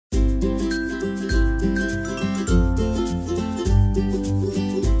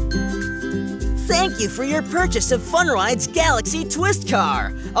you for your purchase of funRide's Galaxy Twist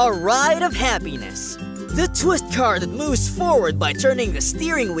Car, a ride of happiness. The twist car that moves forward by turning the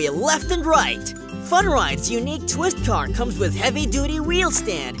steering wheel left and right. funRide's unique twist car comes with heavy-duty wheel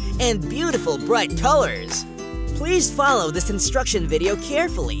stand and beautiful bright colors. Please follow this instruction video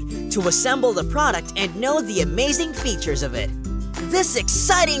carefully to assemble the product and know the amazing features of it. This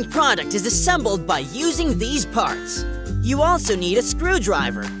exciting product is assembled by using these parts. You also need a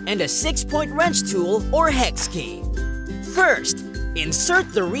screwdriver and a 6-point wrench tool or hex key. First,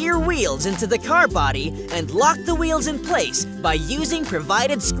 insert the rear wheels into the car body and lock the wheels in place by using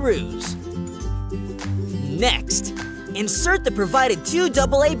provided screws. Next, insert the provided 2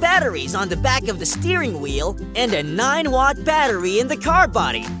 AA batteries on the back of the steering wheel and a 9-watt battery in the car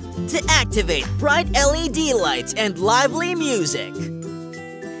body to activate bright LED lights and lively music.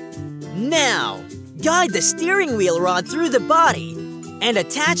 Now, guide the steering wheel rod through the body and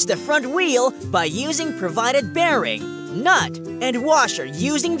attach the front wheel by using provided bearing, nut, and washer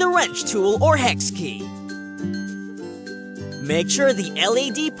using the wrench tool or hex key. Make sure the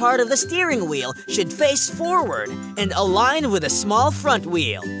LED part of the steering wheel should face forward and align with a small front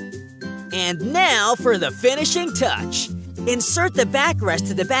wheel. And now for the finishing touch. Insert the backrest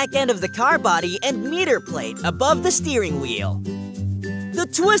to the back end of the car body and meter plate above the steering wheel. The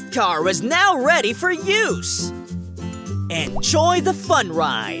twist car is now ready for use. Enjoy the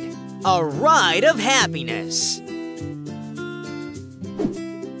funRide, a ride of happiness.